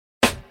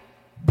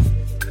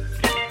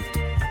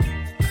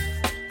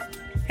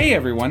Hey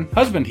everyone,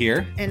 husband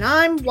here. And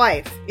I'm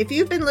wife. If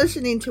you've been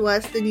listening to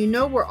us, then you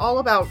know we're all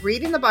about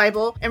reading the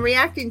Bible and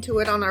reacting to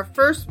it on our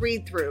first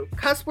read-through.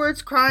 Cuss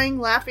words, crying,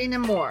 laughing,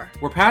 and more.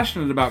 We're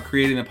passionate about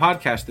creating a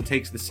podcast that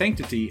takes the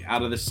sanctity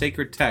out of the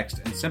sacred text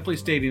and simply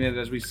stating it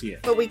as we see it.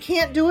 But we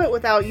can't do it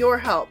without your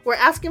help. We're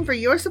asking for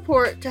your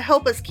support to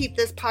help us keep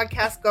this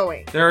podcast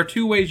going. There are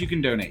two ways you can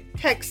donate.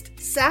 Text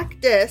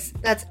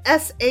SACDIS, that's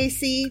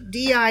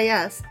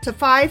SACDIS, to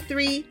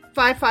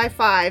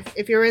 53555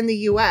 if you're in the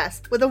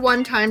U.S. with a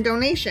one-time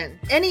donation.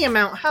 Any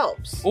amount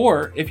helps.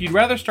 Or, if you'd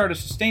rather start a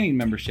sustaining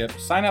membership,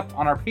 sign up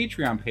on our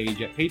Patreon page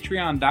at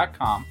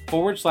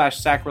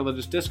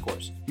patreon.com/sacrilegious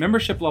discourse.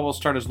 Membership levels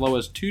start as low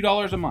as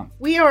 $2 a month.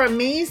 We are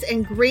amazed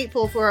and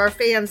grateful for our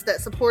fans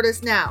that support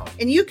us now,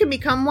 and you can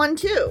become one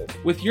too.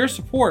 With your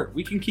support,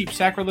 we can keep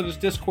Sacrilegious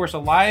Discourse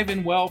alive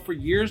and well for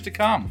years to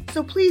come.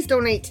 So please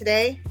donate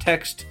today.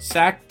 Text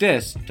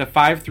SACDIS to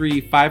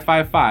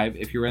 53555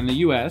 if you're in the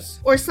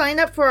U.S. Or sign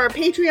up for our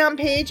Patreon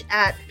page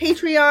at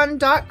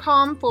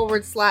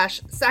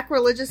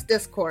patreon.com/sacrilegious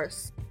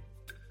discourse.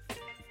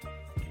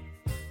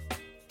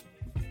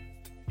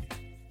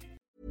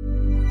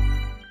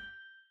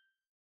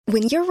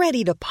 When you're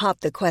ready to pop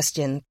the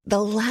question,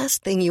 the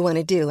last thing you want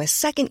to do is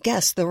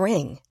second-guess the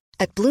ring.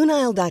 At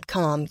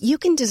BlueNile.com, you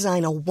can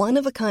design a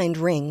one-of-a-kind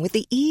ring with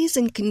the ease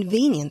and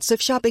convenience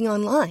of shopping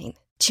online.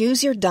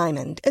 Choose your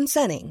diamond and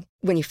setting.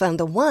 When you find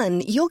the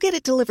one, you'll get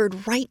it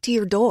delivered right to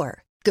your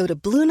door. Go to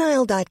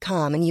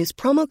BlueNile.com and use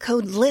promo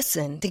code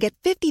LISTEN to get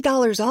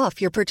 $50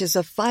 off your purchase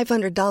of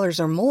 $500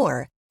 or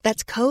more.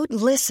 That's code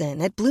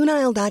LISTEN at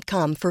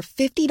BlueNile.com for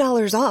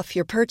 $50 off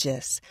your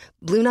purchase.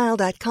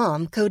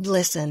 BlueNile.com, code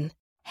LISTEN.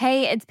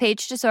 Hey, it's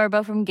Paige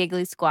DeSorbo from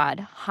Giggly Squad.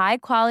 High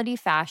quality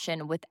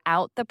fashion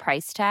without the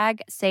price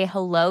tag. Say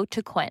hello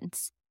to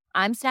Quince.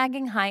 I'm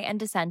snagging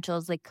high-end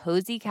essentials like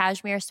cozy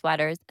cashmere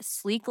sweaters,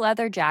 sleek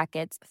leather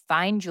jackets,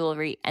 fine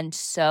jewelry, and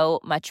so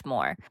much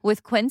more.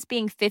 With Quince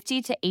being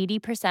 50 to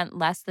 80%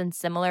 less than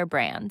similar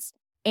brands.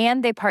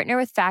 And they partner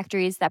with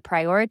factories that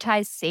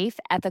prioritize safe,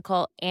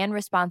 ethical, and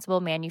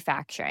responsible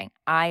manufacturing.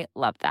 I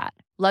love that.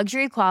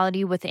 Luxury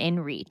quality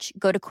within reach.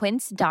 Go to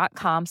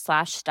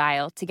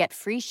quince.com/style to get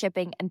free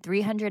shipping and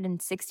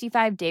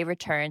 365-day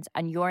returns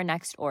on your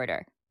next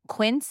order.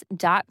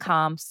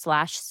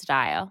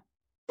 Quince.com/style.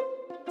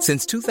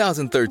 Since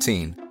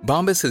 2013,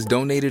 Bombas has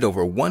donated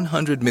over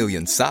 100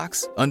 million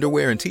socks,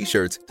 underwear, and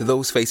T-shirts to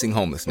those facing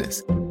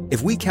homelessness.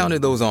 If we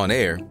counted those on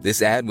air,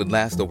 this ad would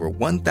last over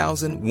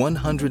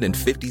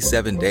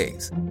 1,157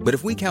 days. But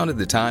if we counted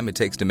the time it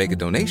takes to make a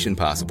donation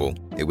possible,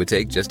 it would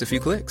take just a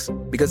few clicks.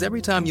 Because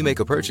every time you make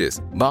a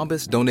purchase,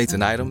 Bombas donates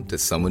an item to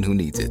someone who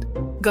needs it.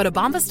 Go to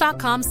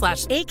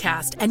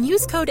bombas.com/ACAST and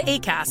use code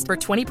ACAST for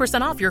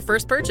 20% off your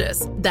first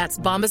purchase. That's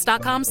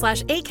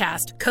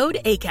bombas.com/ACAST, code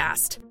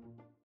ACAST.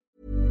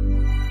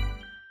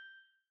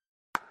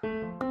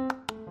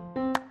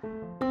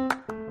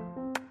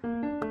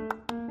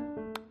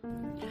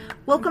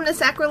 Welcome to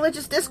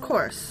Sacrilegious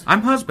Discourse.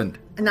 I'm husband.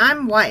 And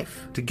I'm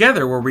wife.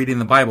 Together, we're reading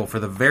the Bible for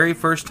the very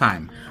first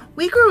time.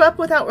 We grew up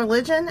without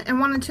religion and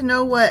wanted to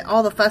know what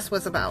all the fuss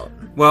was about.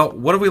 Well,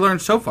 what have we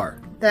learned so far?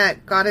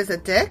 That God is a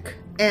dick,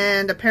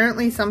 and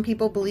apparently some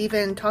people believe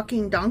in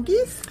talking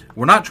donkeys?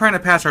 We're not trying to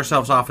pass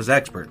ourselves off as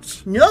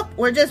experts. Nope,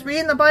 we're just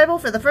reading the Bible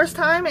for the first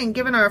time and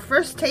giving our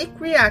first take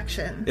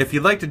reaction. If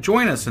you'd like to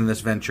join us in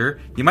this venture,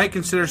 you might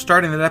consider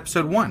starting at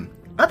episode 1.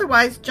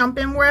 Otherwise, jump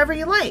in wherever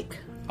you like.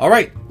 All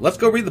right, let's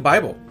go read the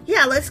Bible.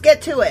 Yeah, let's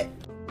get to it.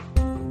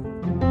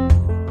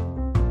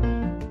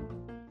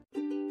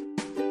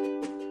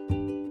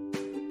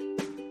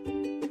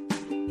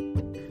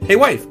 Hey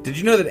wife, did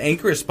you know that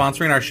Anchor is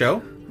sponsoring our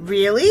show?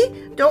 Really?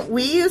 Don't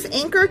we use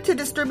Anchor to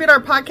distribute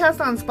our podcast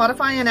on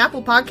Spotify and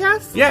Apple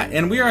Podcasts? Yeah,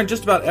 and we are on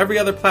just about every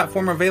other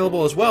platform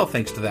available as well,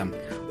 thanks to them.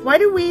 Why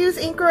do we use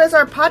Anchor as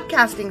our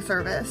podcasting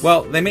service?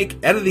 Well, they make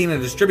editing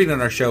and distributing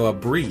our show a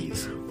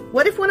breeze.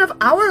 What if one of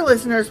our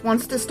listeners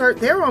wants to start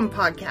their own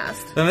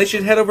podcast? Then they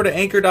should head over to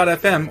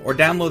anchor.fm or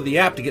download the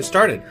app to get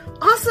started.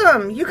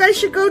 Awesome! You guys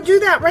should go do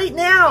that right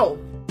now!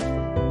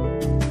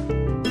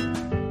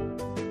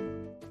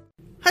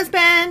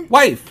 Husband!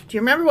 Wife! Do you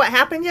remember what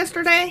happened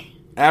yesterday?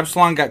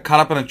 Absalom got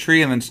caught up in a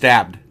tree and then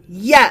stabbed.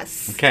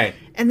 Yes! Okay.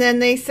 And then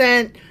they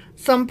sent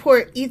some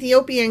poor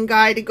Ethiopian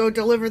guy to go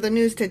deliver the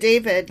news to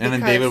David. And then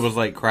David was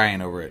like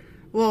crying over it.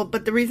 Well,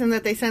 but the reason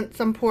that they sent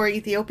some poor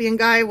Ethiopian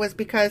guy was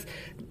because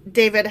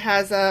David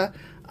has a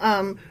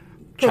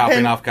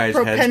chopping off guys'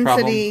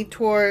 propensity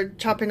toward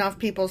chopping off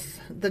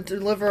the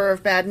deliverer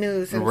of bad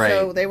news, and right.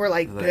 So they were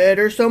like,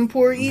 better some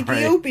poor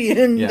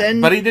Ethiopian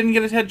than. But he didn't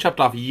get his head chopped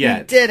off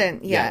yet. He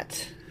didn't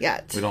yet.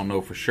 We don't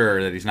know for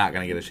sure that he's not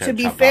going to get his head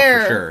chopped off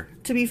for sure.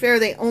 To be fair,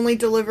 they only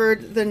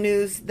delivered the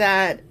news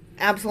that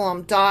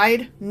Absalom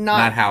died,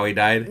 not how he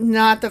died,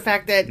 not the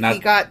fact that he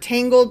got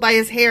tangled by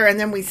his hair and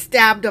then we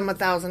stabbed him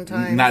 1,000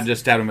 times. Not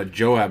just stabbed him, but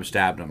Joab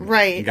stabbed him.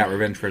 Right. He got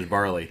revenge for his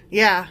barley.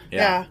 Yeah.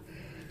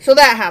 So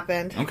that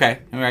happened. Okay.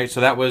 All right.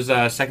 So that was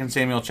 2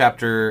 Samuel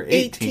chapter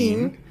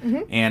 18.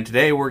 Mm-hmm. And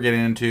today we're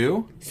getting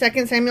into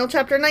 2 Samuel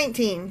chapter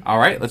 19. All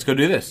right. Let's go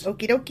do this.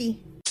 Okie dokie.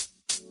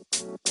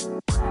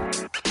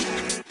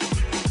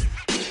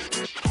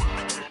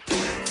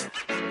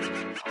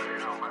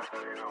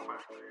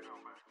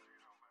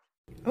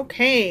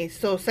 Okay,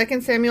 so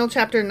 2 Samuel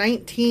chapter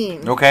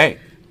 19. Okay.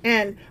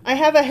 And I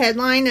have a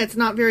headline that's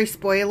not very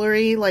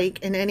spoilery, like,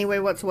 in any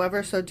way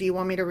whatsoever, so do you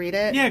want me to read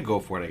it? Yeah,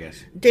 go for it, I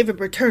guess. David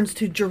returns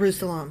to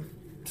Jerusalem.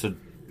 So,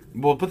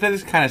 well, but that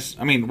is kind of,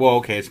 I mean, well,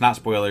 okay, it's not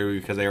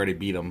spoilery because they already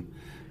beat him.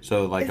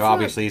 So, like, It's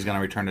obviously he's going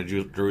to return to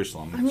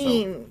Jerusalem. I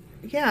mean,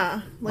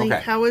 yeah, like,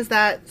 Okay. how is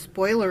that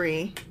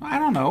spoilery? I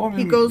don't know. I mean,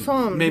 He goes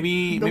home.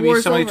 Maybe The maybe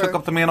war's somebody over. took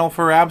up the mantle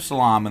for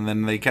Absalom and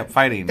then they kept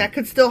fighting. That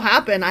could still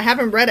happen. I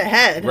haven't read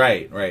ahead.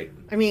 Right.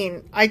 I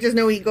mean, I just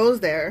know he goes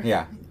there.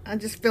 Yeah. I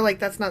just feel like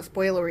that's not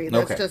spoilery.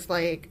 That's Okay. just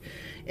like,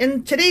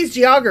 in today's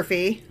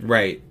geography.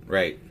 Right.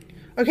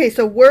 Okay,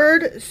 so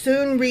word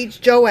soon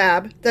reached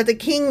Joab that the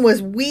king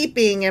was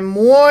weeping and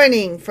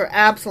mourning for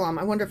Absalom.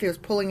 I wonder if he was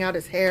pulling out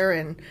his hair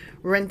and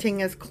renting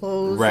his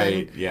clothes.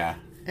 Right, yeah.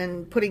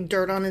 And putting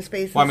dirt on his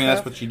face. Well, I and mean,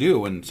 stuff. that's what you do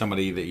when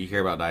somebody that you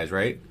care about dies,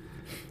 right?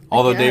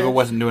 Although guess. David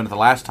wasn't doing it the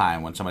last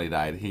time when somebody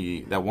died.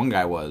 That one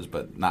guy was,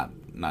 but not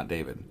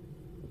David.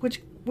 What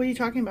are you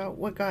talking about?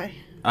 What guy?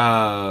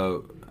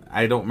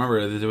 I don't remember.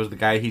 It was the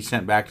guy he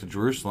sent back to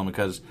Jerusalem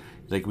because,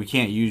 like, we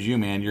can't use you,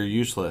 man. You're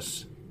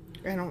useless.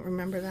 I don't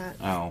remember that.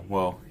 Oh,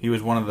 well, he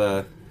was one of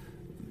the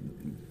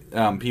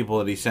people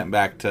that he sent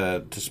back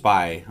to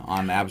spy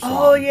on Absalom.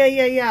 Oh,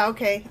 yeah.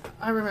 Okay.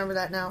 I remember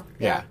that now.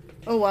 Yeah.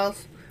 Oh, well.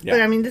 Yeah.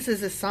 But, I mean, this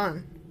is his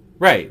son.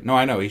 Right. No,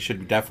 I know. He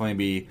should definitely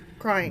be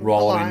Crying a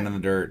rolling lot. in the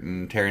dirt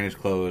and tearing his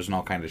clothes and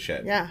all kind of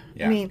shit. Yeah.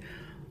 I mean,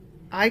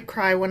 I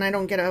cry when I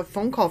don't get a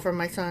phone call from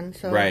my son.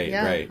 So, Right,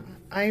 yeah. right.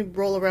 I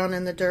roll around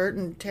in the dirt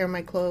and tear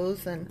my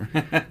clothes and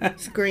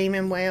scream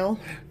and wail.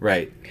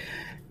 Right.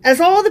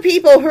 As all the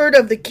people heard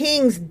of the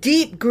king's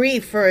deep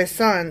grief for his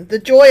son, the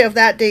joy of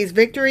that day's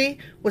victory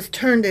was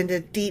turned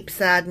into deep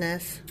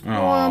sadness.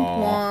 Womp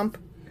womp.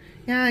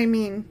 Yeah, I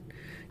mean,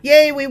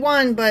 yay, we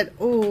won, but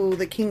ooh,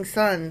 the king's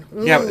son.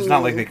 Ooh. Yeah, but it's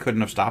not like they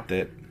couldn't have stopped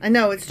it. I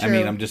know, it's true. I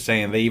mean, I'm just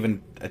saying they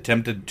even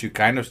attempted to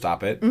kind of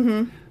stop it.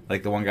 Mm-hmm.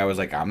 Like the one guy was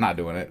like, "I'm not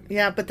doing it."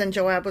 Yeah, but then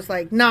Joab was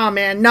like, "Nah,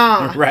 man,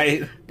 nah."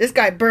 Right. This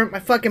guy burnt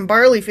my fucking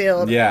barley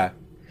field. Yeah.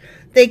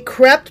 They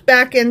crept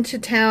back into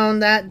town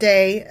that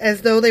day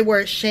as though they were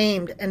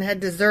ashamed and had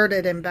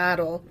deserted in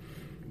battle.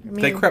 I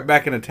mean, They crept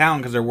back into town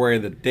because they're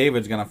worried that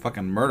David's gonna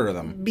fucking murder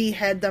them.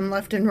 behead them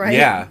left and right.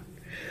 Yeah.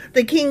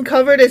 The king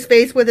covered his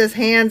face with his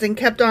hands and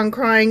kept on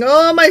crying,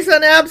 "Oh, my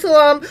son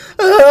Absalom!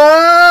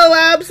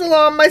 Oh,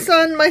 Absalom, my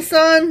son, my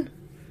son!"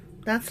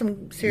 That's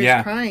some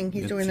serious crying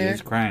he's doing there.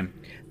 He's crying.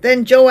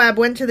 Then Joab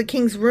went to the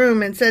king's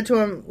room and said to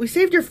him, "We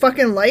saved your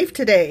fucking life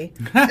today,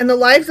 and the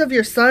lives of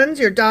your sons,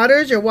 your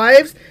daughters, your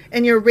wives,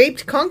 and your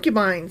raped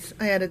concubines."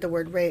 I added the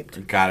word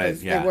raped. Got it.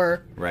 because Yeah. They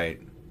were. Right.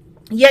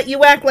 Yet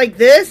you act like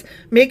this,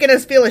 making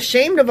us feel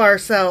ashamed of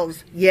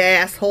ourselves, you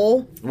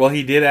asshole. Well,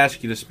 he did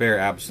ask you to spare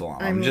Absalom.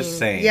 I'm just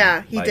saying.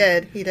 Yeah, he like,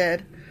 did. He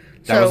did.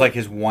 That was like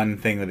his one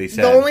thing that he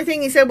said. The only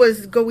thing he said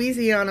was, "Go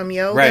easy on him,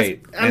 yo."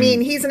 Right. I mean,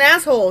 he's an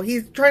asshole.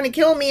 He's trying to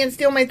kill me and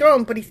steal my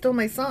throne, but he's still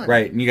my son.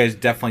 Right, and you guys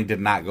definitely did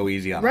not go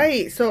easy on him.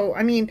 Right. So,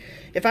 I mean,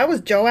 if I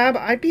was Joab,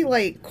 I'd be,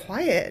 like,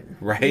 quiet.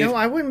 Right. You know,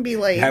 I wouldn't be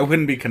like, I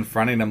wouldn't be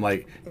confronting him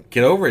like,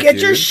 get over it, get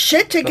dude. your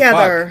shit The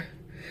together.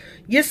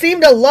 You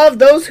seem to love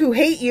those who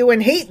hate you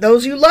and hate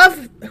those who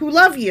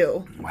love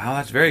you. fuck? Wow,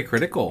 that's very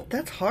critical.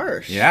 That's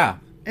harsh. Yeah.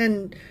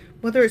 And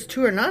whether it's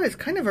true or not is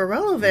kind of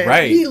irrelevant.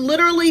 Right. He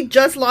literally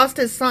just lost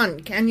his son.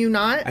 Can you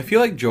not? I feel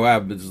like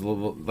Joab is a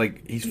little,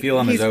 like, he's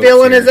feeling his oats. He's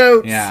feeling here. his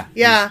oats. Yeah.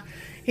 Yeah.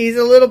 He's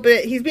a little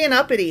bit, he's being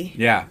uppity.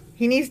 Yeah.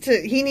 He needs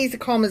to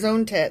calm his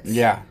own tits.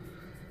 Yeah.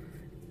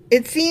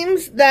 It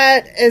seems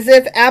that as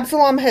if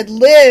Absalom had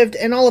lived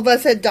and all of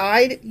us had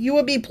died, you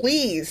would be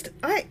pleased.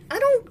 I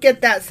don't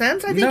get that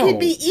sense. I think No. he'd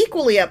be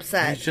equally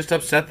upset. He's just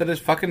upset that his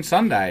fucking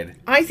son died.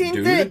 I think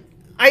dude.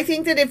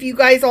 that if you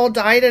guys all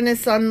died and his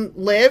son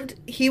lived,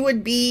 he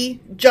would be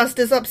just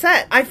as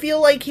upset. I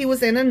feel like he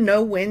was in a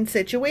no-win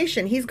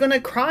situation. He's going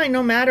to cry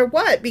no matter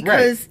what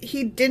because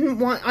he didn't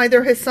want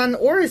either his son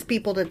or his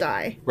people to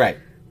die. Right.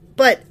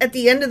 But at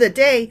the end of the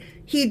day,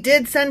 he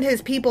did send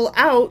his people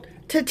out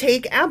to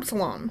take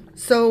Absalom.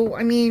 So,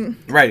 I mean...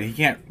 Right, he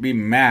can't be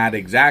mad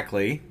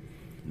exactly.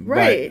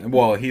 Right. But,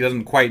 well, he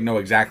doesn't quite know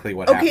exactly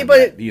what happened but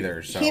yet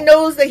either. So. he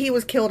knows that he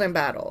was killed in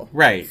battle.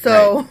 Right.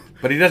 So... right.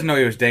 But he doesn't know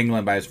he was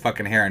dangling by his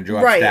fucking hair and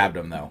Joab stabbed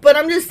him, though. But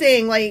I'm just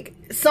saying, like,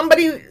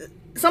 somebody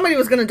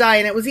was going to die,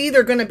 and it was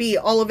either going to be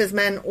all of his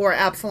men or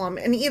Absalom.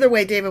 And either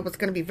way, David was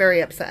going to be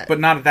very upset.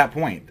 But not at that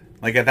point.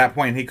 Like, at that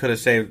point, he could have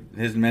saved...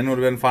 His men would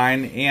have been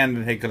fine,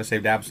 and he could have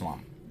saved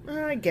Absalom.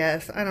 I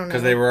guess. I don't know.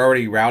 Because they were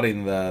already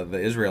routing the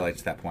Israelites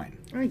at that point.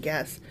 I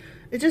guess.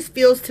 It just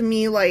feels to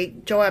me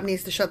like Joab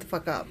needs to shut the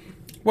fuck up.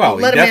 Well,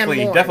 Let he a man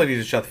definitely mourn.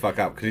 needs to shut the fuck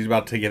up, because he's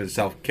about to get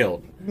himself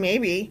killed.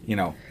 Maybe. You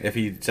know, if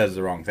he says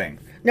the wrong thing.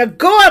 Now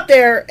go out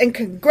there and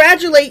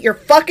congratulate your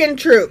fucking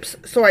troops.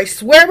 So I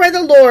swear by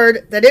the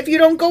Lord that if you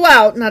don't go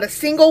out, not a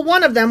single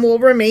one of them will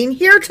remain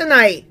here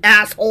tonight,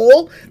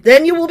 asshole.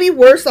 Then you will be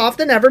worse off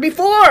than ever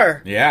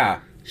before.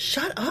 Yeah.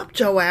 Shut up,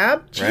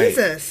 Joab.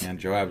 Jesus.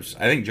 Right. And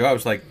I think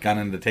Joab's like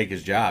gunning to take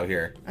his job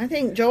here. I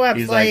think Joab's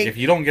He's like, if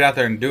you don't get out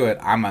there and do it,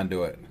 I'm going to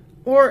do it.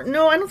 Or,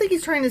 no, I don't think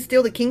he's trying to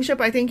steal the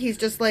kingship. I think he's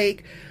just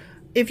like,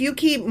 if you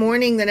keep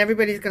mourning, then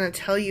everybody's going to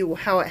tell you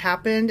how it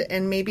happened,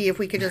 and maybe if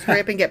we could just hurry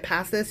up and get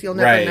past this, you'll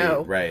never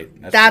know. Right.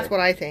 That's what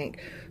I think.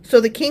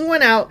 So the king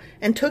went out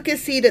and took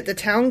his seat at the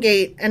town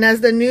gate, and as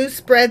the news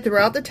spread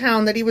throughout the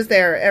town that he was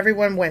there,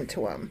 everyone went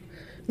to him.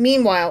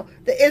 Meanwhile,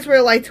 the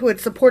Israelites who had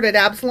supported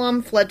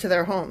Absalom fled to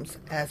their homes.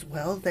 As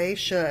well they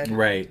should.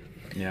 Right,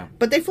 yeah.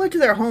 But they fled to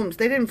their homes.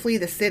 They didn't flee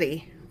the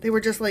city. They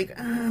were just like,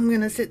 I'm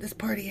going to sit this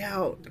party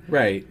out.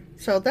 Right.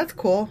 So that's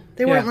cool.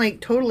 They weren't,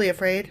 like, totally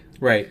afraid.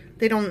 Right.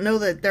 They don't know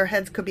that their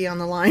heads could be on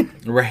the line.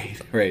 Right.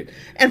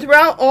 And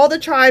throughout all the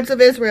tribes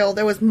of Israel,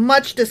 there was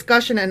much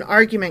discussion and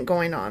argument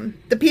going on.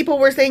 The people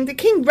were saying, the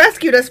king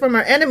rescued us from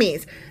our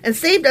enemies and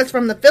saved us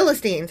from the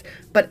Philistines,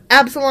 but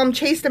Absalom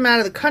chased him out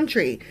of the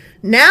country.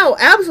 Now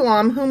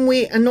Absalom, whom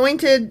we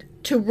anointed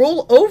to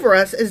rule over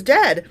us, is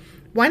dead.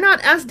 Why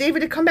not ask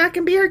David to come back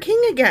and be our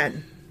king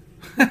again?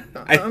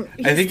 I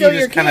think he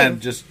just kind of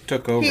just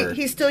took over.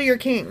 He's still your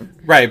king.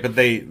 Right, but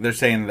they're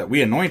saying that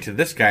we anointed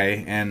this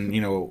guy and,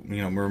 you know,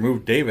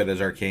 removed David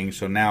as our king,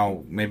 so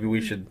now maybe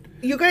we should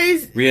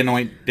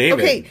re-anoint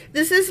David. Okay,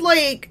 this is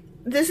like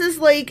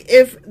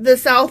if the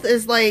South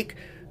is like,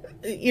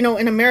 you know,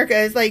 in America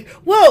is like,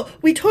 whoa,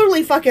 we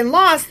totally fucking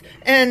lost,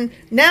 and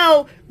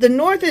now the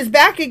North is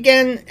back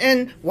again,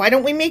 and why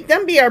don't we make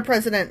them be our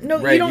president? No,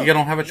 right, you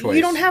don't have a choice.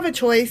 You don't have a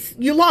choice.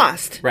 You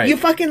lost. Right. You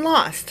fucking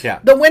lost. Yeah.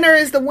 The winner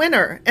is the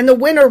winner, and the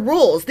winner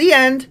rules. The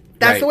end.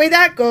 That's the way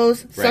that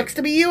goes. Right. Sucks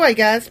to be you, I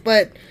guess,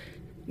 but,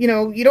 you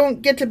know, you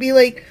don't get to be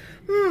like,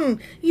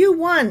 you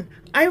won.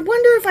 I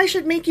wonder if I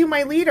should make you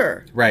my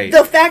leader. Right.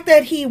 The fact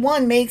that he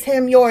won makes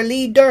him your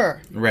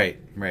leader. Right.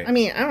 I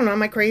mean, I don't know.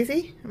 Am I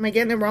crazy? Am I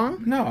getting it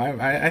wrong? No,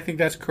 I think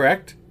that's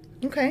correct.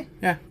 Okay.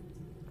 Yeah.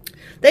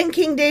 Then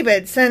King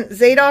David sent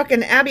Zadok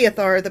and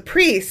Abiathar, the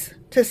priests,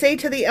 to say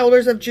to the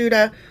elders of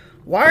Judah,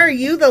 why are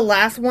you the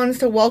last ones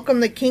to welcome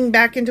the king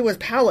back into his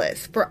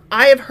palace? For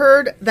I have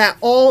heard that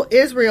all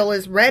Israel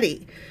is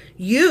ready.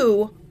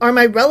 You are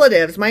my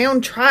relatives, my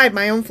own tribe,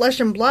 my own flesh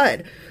and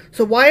blood.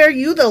 So why are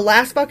you the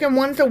last fucking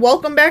ones to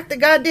welcome back the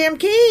goddamn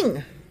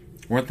king?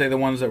 Weren't they the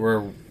ones that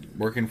were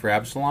working for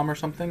Absalom or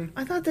something?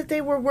 I thought that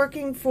they were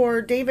working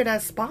for David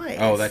as spies.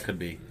 Oh, that could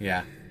be,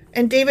 yeah.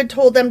 And David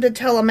told them to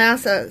tell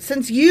Amasa,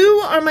 since you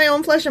are my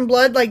own flesh and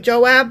blood like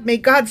Joab, may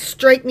God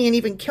strike me and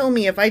even kill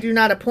me if I do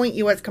not appoint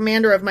you as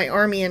commander of my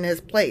army in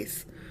his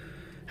place.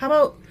 How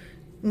about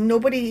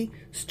nobody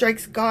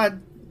strikes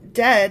God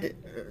dead?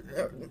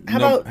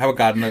 How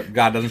about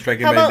God doesn't strike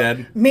anybody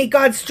dead? May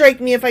God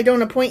strike me if I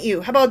don't appoint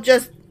you. How about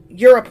just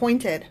you're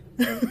appointed?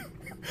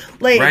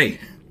 Like, right.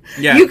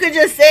 Yeah. You could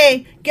just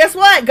say, guess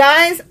what,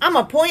 guys? I'm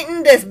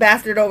appointing this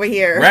bastard over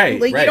here. Right.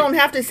 Like, you don't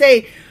have to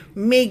say,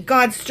 may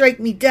God strike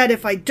me dead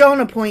if I don't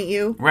appoint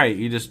you. Right.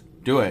 You just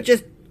do it.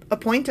 Just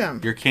appoint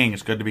him. You're king.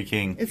 It's good to be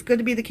king. It's good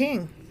to be the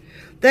king.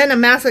 Then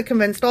Amasa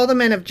convinced all the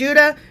men of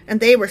Judah, and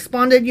they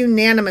responded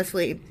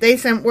unanimously. They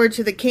sent word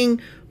to the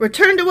king,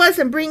 return to us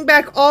and bring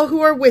back all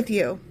who are with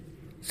you.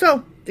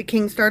 So the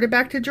king started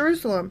back to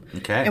Jerusalem.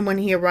 Okay. And when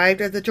he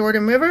arrived at the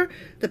Jordan River,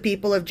 the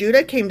people of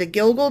Judah came to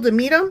Gilgal to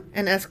meet him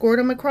and escort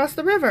him across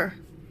the river.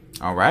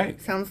 All right.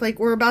 Sounds like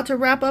we're about to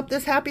wrap up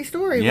this happy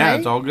story, right? Yeah,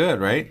 it's all good,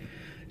 right?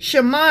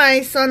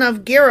 Shammai, son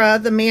of Gera,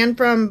 the man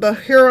from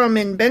Bahurim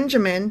in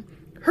Benjamin,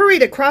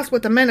 hurried across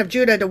with the men of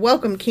Judah to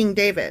welcome King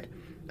David.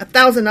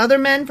 1,000 other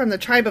men from the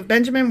tribe of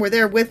Benjamin were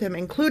there with him,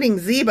 including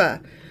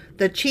Ziba,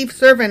 the chief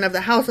servant of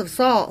the house of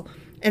Saul,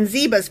 and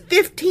Ziba's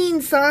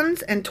 15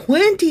 sons and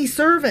 20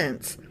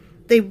 servants.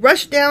 They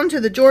rushed down to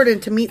the Jordan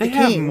to meet the king.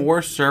 They have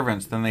more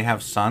servants than they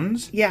have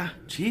sons? Yeah.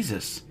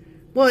 Jesus.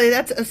 Well,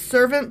 that's a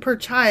servant per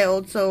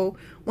child, so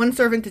one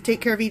servant to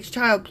take care of each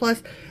child,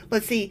 plus,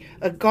 let's see,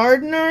 a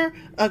gardener,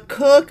 a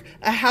cook,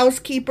 a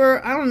housekeeper.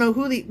 I don't know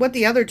what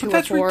the other two are for.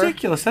 That's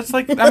ridiculous. That's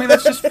like, I mean,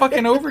 that's just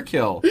fucking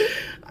overkill.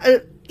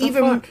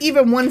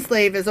 Even one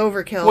slave is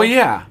overkill. Well,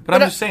 yeah, but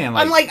I'm just saying,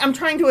 I'm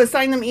trying to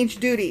assign them each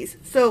duties.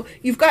 So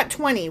you've got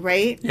 20,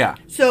 right? Yeah.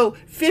 So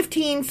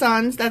 15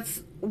 sons.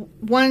 That's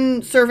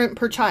one servant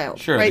per child.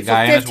 Sure. Right. The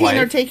guy so 15 and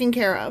his wife are taken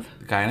care of.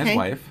 The guy and his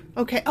wife.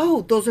 Okay.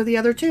 Oh, those are the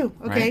other two.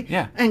 Okay. Right,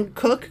 yeah. And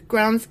cook,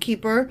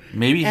 groundskeeper.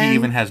 Maybe he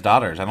even has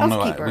daughters. I don't know.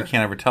 We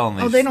can't ever tell in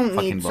these. Oh, they don't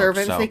fucking need books,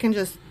 servants. So. They can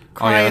just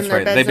cry in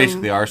their beds. They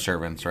basically are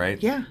servants,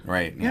 right? Yeah.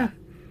 Right. Yeah.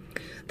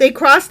 They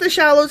crossed the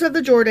shallows of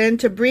the Jordan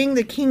to bring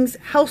the king's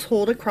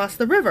household across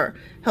the river,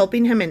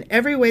 helping him in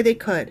every way they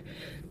could.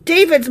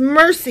 David's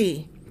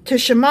mercy to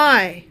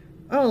Shammai.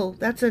 Oh,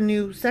 that's a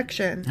new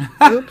section.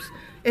 Oops.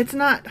 It's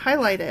not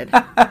highlighted.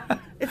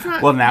 It's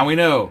not. Well, now we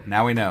know.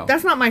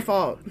 That's not my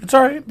fault. It's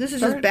all right. This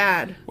is just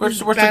bad. We're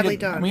badly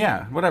done. I mean,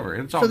 yeah, whatever.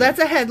 It's all so good. That's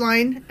a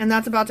headline, and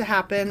that's about to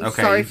happen.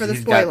 Okay, Sorry for the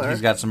spoiler.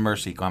 He's got some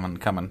mercy coming.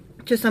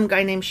 To some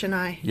guy named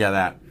Shannai. Yeah,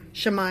 that.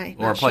 Shammai.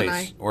 Or a place.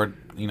 Shammai. Or,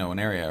 an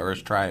area. Or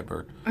his tribe.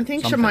 Or I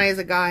think something. Shammai is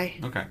a guy.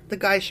 Okay. The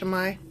guy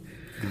Shammai.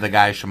 The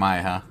guy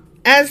Shammai, huh?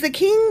 As the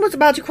king was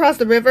about to cross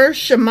the river,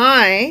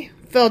 Shammai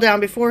fell down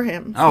before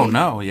him. Oh,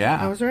 no, yeah.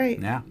 I was right.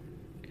 Yeah.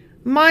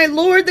 My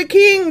lord the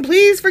king,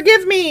 please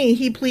forgive me,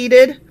 he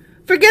pleaded.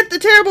 Forget the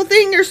terrible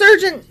thing your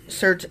surgeon.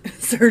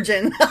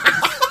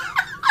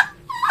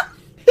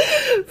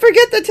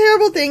 Forget the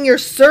terrible thing your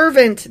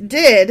servant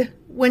did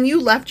when you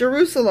left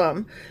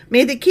Jerusalem.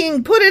 May the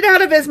king put it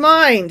out of his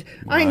mind.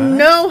 What? I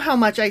know how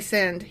much I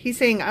sinned. He's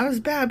saying, I was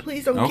bad.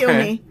 Please don't kill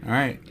me. All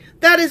right.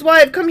 That is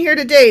why I've come here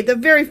today, the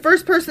very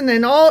first person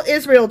in all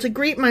Israel to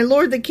greet my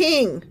lord the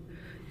king.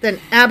 Then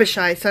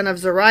Abishai, son of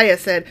Zeruiah,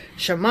 said,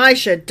 Shammai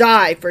should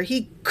die, for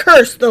he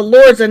cursed the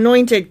Lord's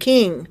anointed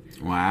king.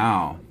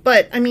 Wow.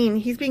 But, I mean,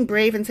 he's being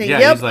brave and saying,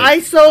 yep, like, I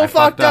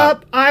fucked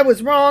up. I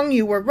was wrong.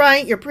 You were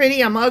right. You're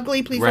pretty. I'm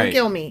ugly. Please don't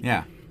kill me.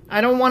 Yeah.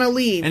 I don't want to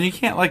leave. And you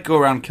can't, like, go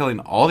around killing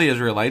all the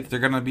Israelites. They're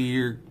going to be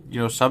your,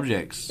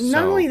 subjects.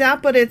 Not only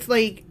that, but it's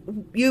like,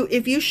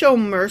 if you show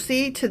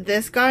mercy to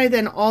this guy,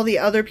 then all the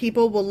other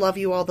people will love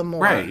you all the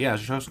more. Right, yeah.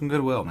 Show some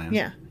goodwill, man.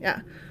 Yeah,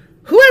 yeah.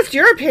 Who asked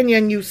your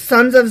opinion, you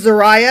sons of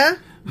Zeruiah?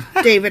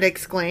 David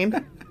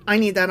exclaimed. I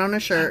need that on a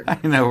shirt. I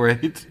know,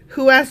 right?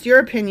 Who asked your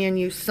opinion,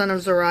 you son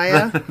of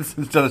Zeruiah?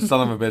 Instead of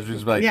son of a bitch,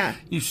 he's like, yeah.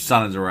 You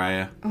son of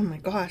Zeruiah. Oh my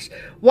gosh.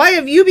 Why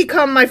have you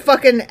become my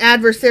fucking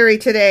adversary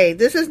today?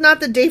 This is not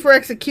the day for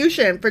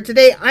execution. For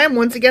today, I am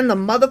once again the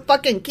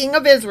motherfucking king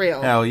of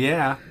Israel. Hell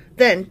yeah.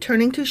 Then,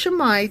 turning to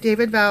Shammai,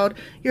 David vowed,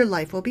 your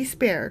life will be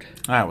spared.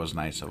 That was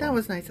nice of him. That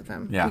was nice of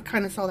him. Yeah. We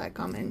kind of saw that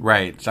coming.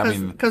 Right. I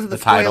mean, because of the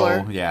title,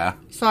 spoiler. Yeah.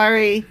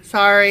 Sorry. It's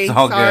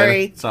all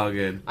sorry. Good. It's all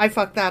good. I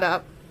fucked that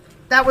up.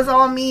 That was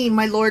all me,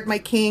 my lord, my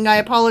king. I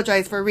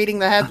apologize for reading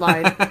the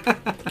headline.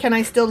 Can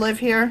I still live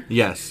here?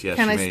 Yes.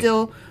 Can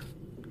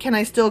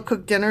I still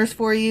cook dinners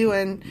for you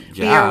and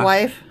be your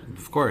wife?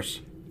 Of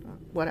course.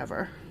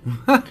 Whatever.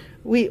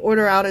 We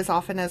order out as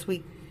often as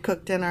we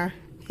cook dinner.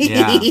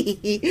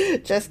 Yeah.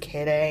 Just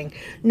kidding.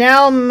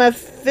 Now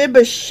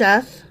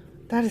Mephibosheth.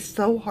 That is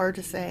so hard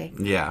to say.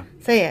 Yeah.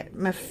 Say it.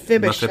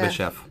 Mephibosheth.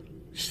 Mephibosheth.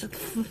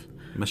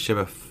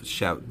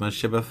 Mephibosheth.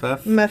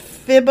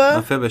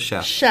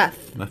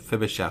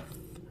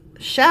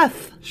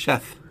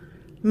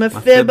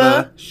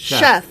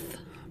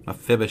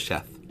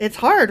 Mephibosheth. It's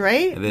hard,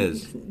 right? It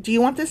is. Do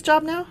you want this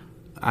job now?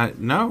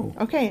 No.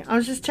 Okay, I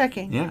was just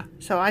checking. Yeah.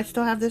 So I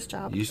still have this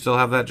job. You still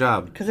have that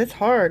job. Because it's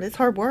hard. It's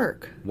hard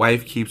work.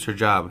 Wife keeps her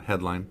job.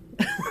 Headline.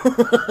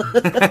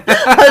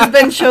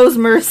 Husband shows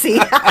mercy.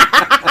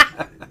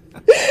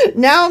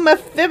 Now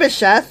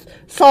Mephibosheth,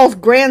 Saul's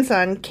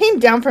grandson, came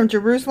down from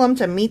Jerusalem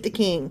to meet the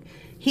king.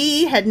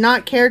 He had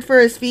not cared for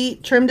his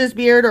feet, trimmed his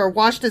beard, or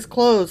washed his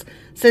clothes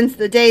since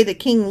the day the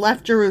king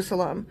left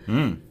Jerusalem.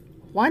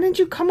 Why didn't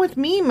you come with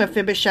me,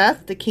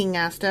 Mephibosheth? The king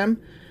asked him.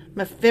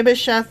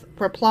 Mephibosheth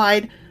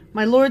replied,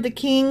 My lord the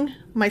king,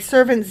 my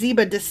servant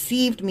Ziba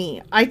deceived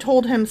me. I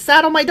told him,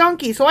 saddle my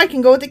donkey so I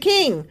can go with the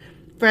king.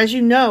 For as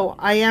you know,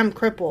 I am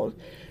crippled.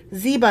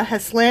 Ziba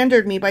has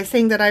slandered me by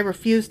saying that I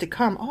refused to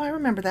come. Oh, I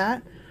remember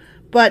that.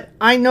 But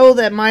I know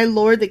that my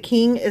lord the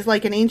king is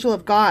like an angel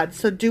of God,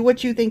 so do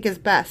what you think is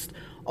best.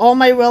 All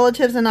my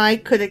relatives and I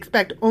could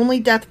expect only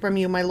death from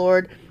you, my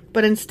lord,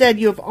 but instead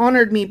you have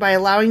honored me by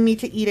allowing me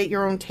to eat at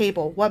your own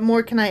table. What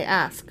more can I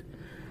ask?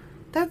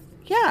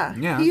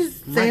 Yeah.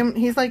 He's saying,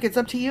 he's like, it's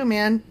up to you,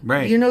 man.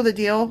 Right. You know the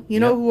deal.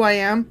 You know who I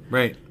am.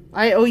 Right.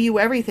 I owe you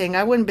everything.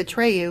 I wouldn't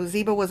betray you.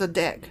 Ziba was a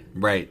dick.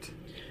 Right.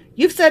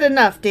 You've said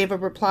enough,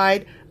 David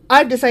replied.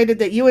 I've decided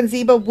that you and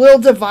Ziba will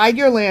divide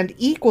your land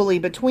equally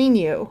between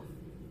you.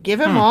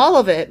 Give him all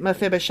of it,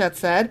 Mephibosheth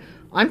said.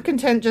 I'm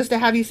content just to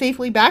have you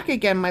safely back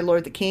again, my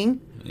lord the king.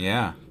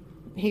 Yeah.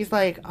 He's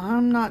like,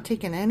 I'm not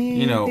taking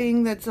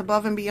anything that's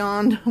above and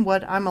beyond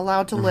what I'm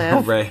allowed to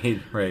live.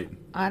 Right.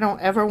 I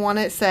don't ever want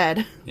it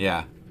said.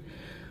 Yeah.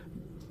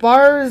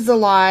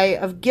 Barzillai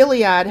of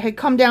Gilead had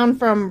come down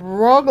from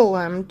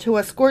Rogelim to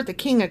escort the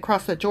king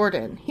across the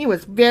Jordan. He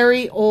was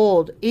very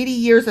old, 80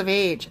 years of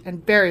age,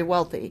 and very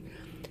wealthy.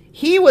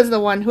 He was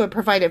the one who had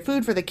provided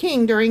food for the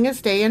king during his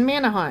stay in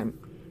Mahanaim.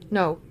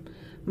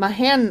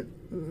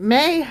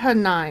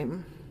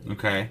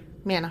 Okay.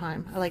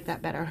 Mahanaim. I like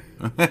that better.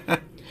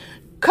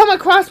 Come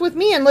across with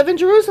me and live in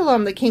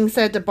Jerusalem, the king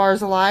said to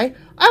Barzillai.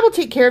 I will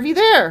take care of you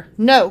there.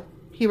 No,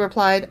 he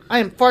replied. I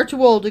am far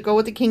too old to go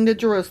with the king to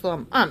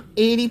Jerusalem. I'm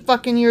 80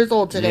 fucking years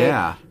old today.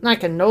 Yeah. And I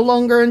can no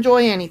longer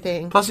enjoy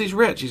anything. Plus he's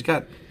rich. He's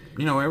got,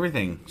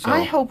 everything. So.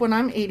 I hope when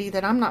I'm 80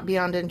 that I'm not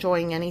beyond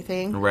enjoying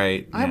anything.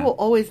 Right. I will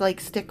always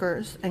like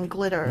stickers and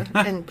glitter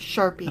and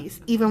Sharpies,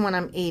 even when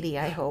I'm 80,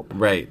 I hope.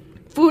 Right.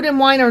 Food and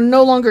wine are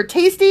no longer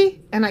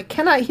tasty, and I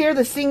cannot hear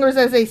the singers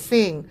as they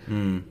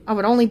sing. I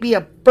would only be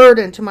a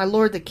burden to my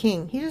lord the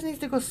king. He just needs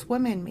to go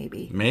swimming,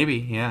 maybe. Maybe,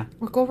 yeah.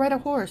 Or go ride a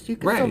horse. You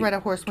can still ride a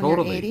horse when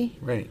you're 80.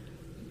 Right.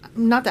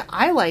 Not that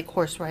I like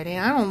horse riding.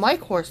 I don't like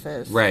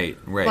horses. Right.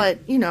 But,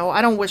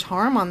 I don't wish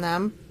harm on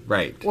them.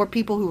 Right. Or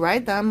people who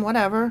ride them,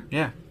 whatever.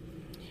 Yeah.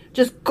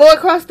 Just go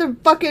across the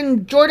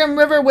fucking Jordan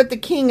River with the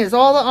king is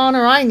all the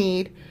honor I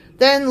need.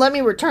 Then let me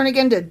return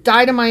again to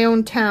die to my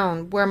own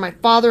town, where my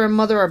father and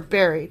mother are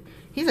buried.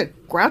 He's a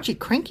grouchy,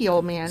 cranky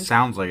old man.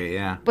 Sounds like it,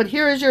 yeah. But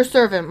here is your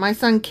servant, my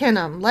son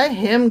Kinam. Let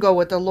him go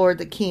with the lord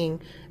the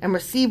king, and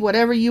receive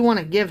whatever you want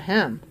to give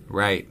him.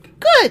 Right.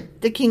 Good,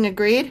 the king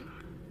agreed.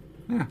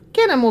 Yeah.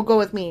 Kinnam will go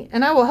with me,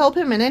 and I will help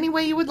him in any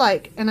way you would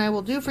like, and I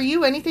will do for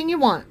you anything you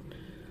want.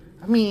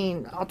 I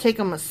mean, I'll take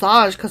a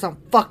massage because I'm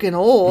fucking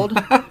old.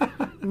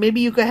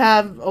 Maybe you could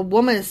have a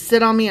woman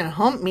sit on me and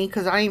hump me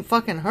because I ain't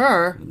fucking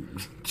her.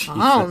 Jesus.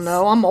 I don't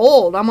know. I'm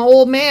old. I'm an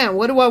old man.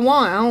 What do I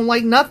want? I don't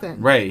like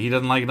nothing. Right. He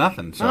doesn't like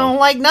nothing. So. I don't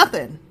like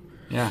nothing.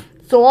 Yeah.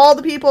 So all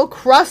the people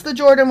crossed the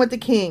Jordan with the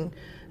king.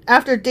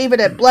 After David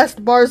had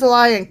blessed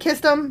Barzillai and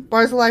kissed him,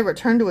 Barzillai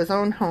returned to his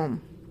own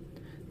home.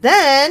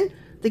 Then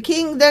the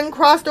king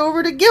crossed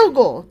over to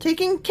Gilgal,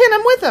 taking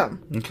Kinnam with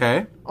him.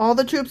 Okay. All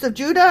the troops of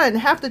Judah and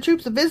half the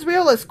troops of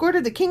Israel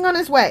escorted the king on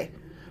his way.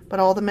 But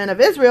all the men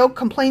of Israel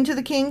complained to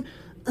the king,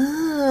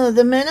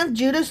 the men of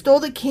Judah stole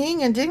the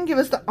king and didn't give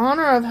us the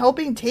honor of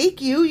helping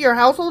take you, your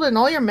household, and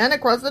all your men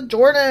across the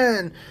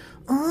Jordan.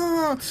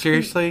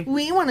 Seriously?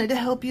 We wanted to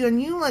help you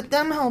and you let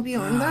them help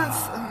you, and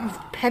that's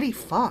petty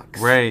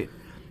fucks. Right.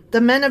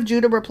 The men of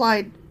Judah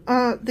replied,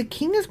 the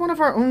king is one of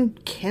our own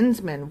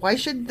kinsmen. Why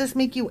should this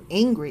make you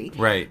angry?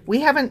 Right.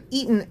 We haven't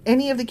eaten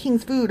any of the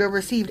king's food or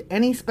received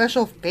any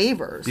special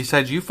favors.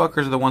 Besides, you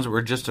fuckers are the ones that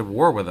were just at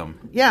war with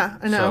him. Yeah,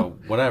 I know. So,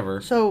 whatever.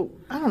 So,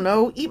 I don't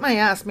know. Eat my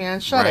ass, man.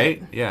 Shut it.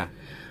 Right? Yeah.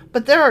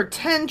 But there are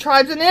 10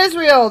 tribes in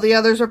Israel, the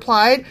others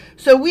replied.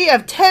 So we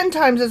have 10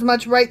 times as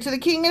much right to the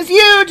king as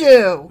you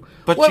do.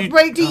 But what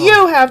right do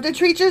you have to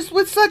treat us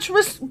with such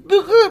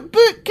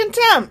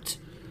contempt?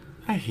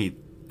 I hate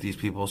these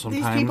people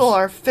sometimes. These people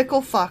are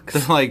fickle fucks.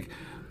 They're like,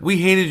 we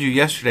hated you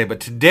yesterday, but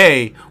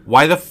today,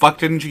 why the fuck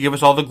didn't you give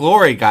us all the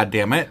glory,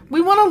 goddammit?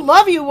 We want to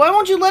love you. Why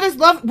won't you let us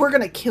love? We're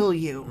going to kill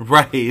you.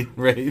 Right,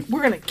 right.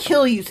 We're going to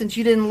kill you since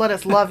you didn't let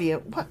us love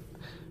you. What?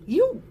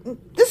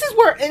 This is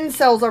where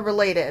incels are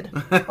related,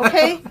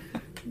 okay?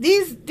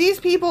 These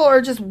people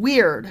are just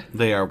weird.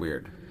 They are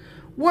weird.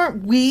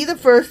 Weren't we the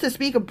first to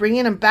speak of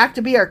bringing him back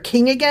to be our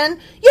king again?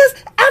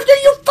 Yes, after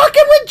you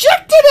fucking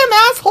rejected him,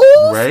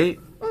 assholes! Right?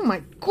 Oh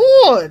my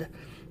god!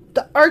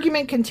 The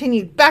argument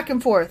continued back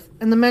and forth,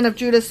 and the men of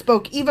Judah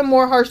spoke even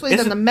more harshly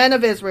than the men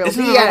of Israel.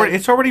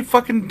 It's already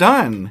fucking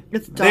done.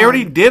 It's done. They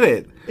already did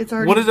it. It's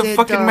already What does it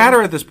fucking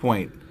matter at this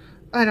point?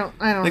 I don't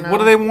know. What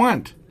do they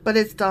want? But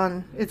it's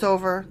done. It's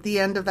over. The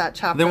end of that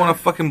chapter. They want a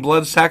fucking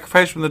blood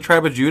sacrifice from the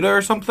tribe of Judah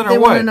or something, They or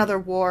what? want another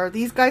war.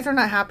 These guys are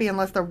not happy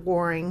unless they're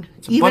warring.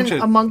 Even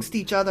amongst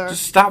each other.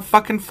 Just stop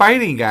fucking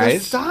fighting, guys.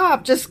 Just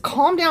stop. Just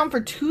calm down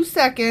for 2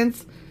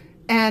 seconds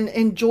and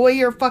enjoy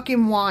your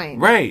fucking wine.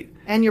 Right.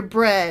 And your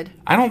bread.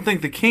 I don't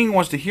think the king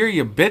wants to hear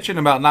you bitching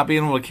about not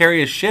being able to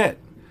carry his shit.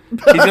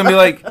 He's gonna be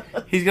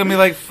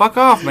like, fuck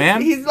off,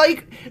 man.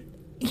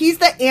 He's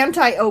the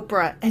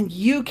anti-Oprah, and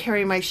you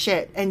carry my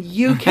shit, and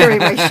you carry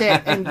my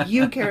shit, and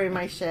you carry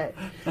my shit,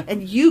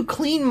 and you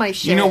clean my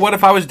shit. You know what?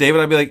 If I was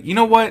David, I'd be like, you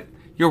know what?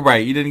 You're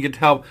right. You didn't get to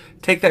help.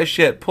 Take that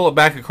shit, pull it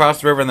back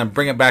across the river, and then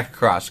bring it back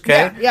across,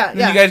 okay? Yeah. And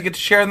then you guys get to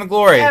share in the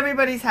glory.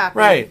 Everybody's happy.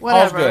 Right.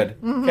 Whatever. All's good,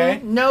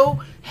 okay?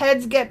 No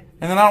heads get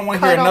And then I don't want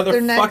to hear another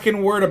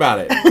fucking word about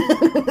it.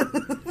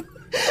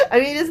 I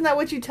mean, isn't that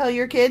what you tell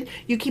your kid?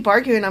 You keep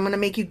arguing, I'm going to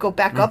make you go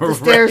back up the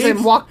stairs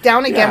and walk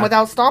down again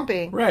without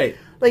stomping. Right.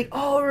 Like,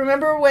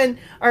 remember when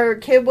our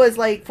kid was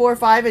like 4 or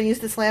 5 and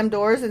used to slam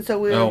doors, and so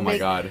we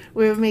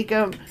would make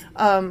him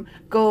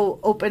go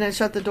open and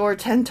shut the door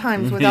 10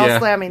 times without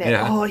slamming it.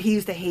 Yeah. Oh, he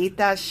used to hate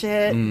that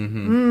shit.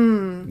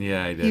 Mm-hmm.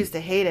 Yeah, I did. He used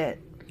to hate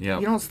it. Yeah.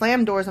 You don't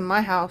slam doors in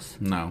my house.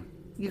 No.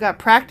 You got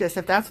practice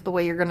if that's the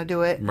way you're going to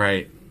do it.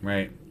 Right.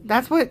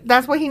 That's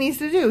what he needs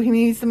to do. He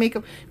needs to make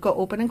him go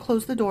open and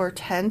close the door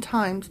 10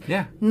 times.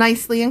 Yeah.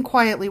 Nicely and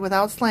quietly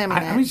without slamming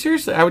it. I mean,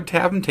 seriously, I would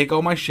have him take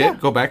all my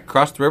shit, go back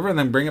across the river, and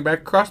then bring it back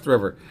across the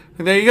river.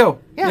 There you go.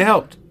 Yeah. You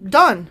helped.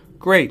 Done.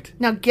 Great.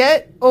 Now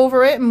get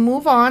over it and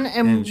move on.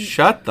 And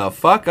shut the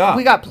fuck up.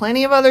 We got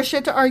plenty of other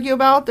shit to argue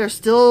about. There's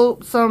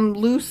still some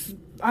loose,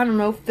 I don't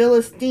know,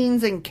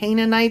 Philistines and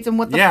Canaanites and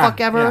what the fuck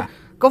ever. Yeah.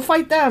 Go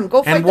fight them.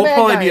 Go fight the bad guys. And we'll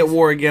probably be at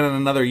war again in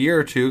another year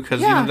or two, because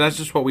that's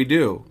just what we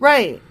do.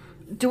 Right.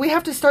 Do we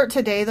have to start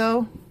today,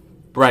 though?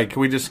 Right.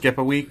 Can we just skip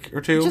a week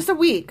or two? Just a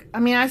week. I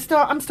mean, I'm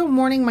still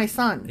mourning my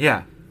son.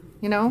 Yeah.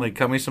 You know? Like,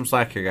 cut me some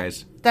slack here,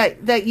 guys.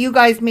 That you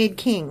guys made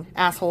king,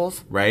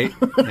 assholes. Right?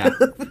 Yeah.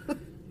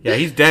 Yeah,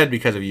 he's dead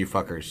because of you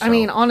fuckers. So. I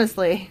mean,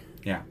 honestly.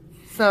 Yeah.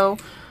 So,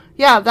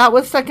 yeah, that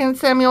was 2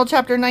 Samuel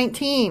chapter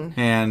 19.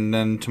 And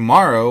then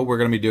tomorrow we're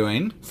going to be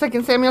doing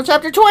 2 Samuel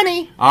chapter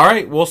 20. All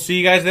right. We'll see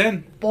you guys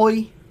then.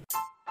 Boy.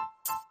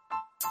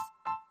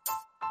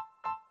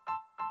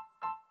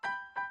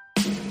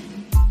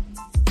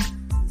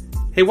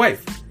 Hey,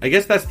 wife, I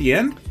guess that's the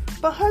end?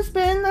 But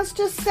husband, that's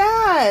just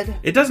sad.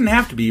 It doesn't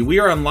have to be. We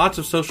are on lots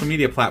of social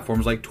media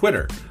platforms like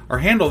Twitter. Our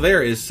handle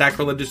there is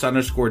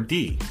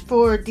sacrilegious_D.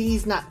 For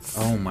D's nuts.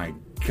 Oh my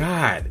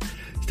god.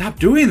 Stop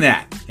doing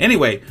that.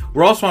 Anyway,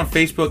 we're also on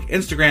Facebook,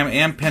 Instagram,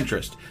 and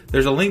Pinterest.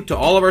 There's a link to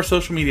all of our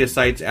social media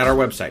sites at our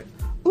website.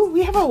 Ooh,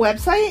 we have a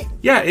website?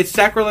 Yeah, it's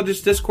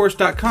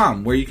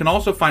sacrilegiousdiscourse.com, where you can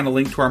also find a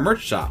link to our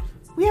merch shop.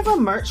 We have a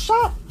merch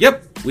shop?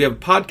 Yep. We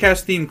have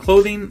podcast-themed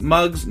clothing,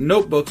 mugs,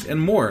 notebooks,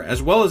 and more,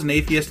 as well as an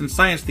atheist and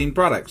science-themed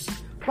products.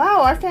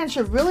 Wow, our fans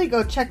should really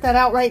go check that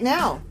out right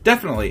now.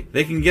 Definitely.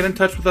 They can get in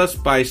touch with us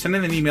by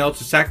sending an email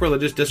to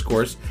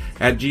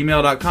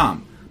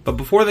sacrilegiousdiscourse@gmail.com. But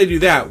before they do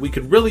that, we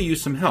could really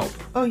use some help.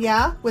 Oh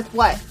yeah? With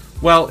what?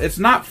 Well, it's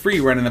not free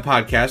running the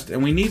podcast,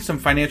 and we need some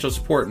financial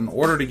support in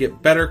order to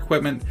get better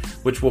equipment,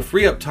 which will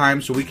free up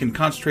time so we can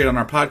concentrate on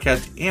our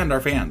podcast and our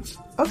fans.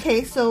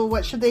 Okay, so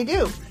what should they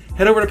do?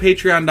 Head over to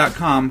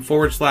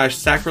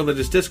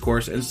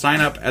patreon.com/sacrilegiousdiscourse and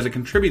sign up as a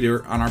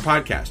contributor on our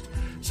podcast.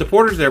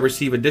 Supporters there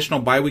receive additional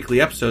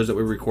bi-weekly episodes that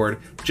we record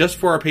just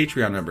for our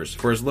Patreon members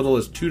for as little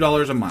as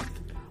 $2 a month.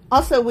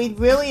 Also, we'd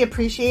really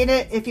appreciate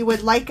it if you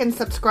would like and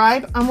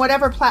subscribe on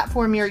whatever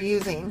platform you're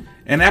using.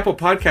 And Apple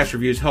Podcast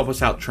reviews help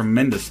us out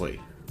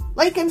tremendously.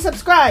 Like and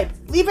subscribe.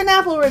 Leave an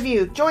Apple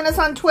review. Join us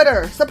on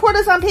Twitter. Support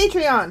us on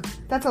Patreon.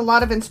 That's a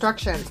lot of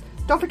instructions.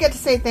 Don't forget to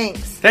say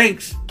thanks.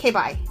 Thanks. Okay,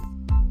 bye.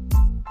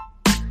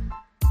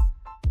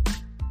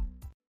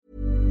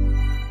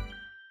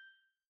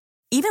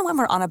 Even when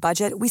we're on a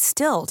budget, we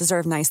still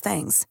deserve nice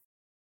things.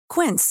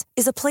 Quince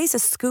is a place to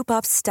scoop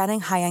up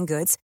stunning high-end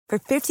goods for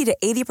 50 to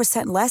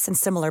 80% less than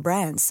similar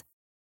brands.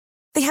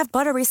 They have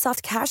buttery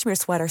soft cashmere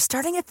sweaters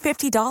starting at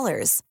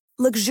 $50,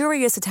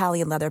 luxurious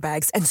Italian leather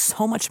bags, and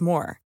so much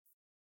more.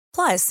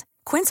 Plus,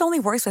 Quince only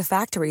works with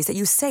factories that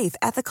use safe,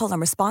 ethical, and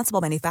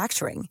responsible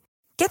manufacturing.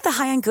 Get the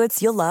high-end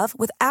goods you'll love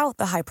without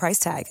the high price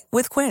tag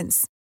with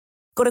Quince.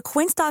 Go to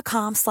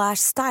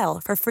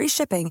quince.com/style for free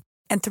shipping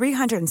and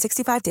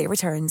 365-day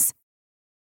returns.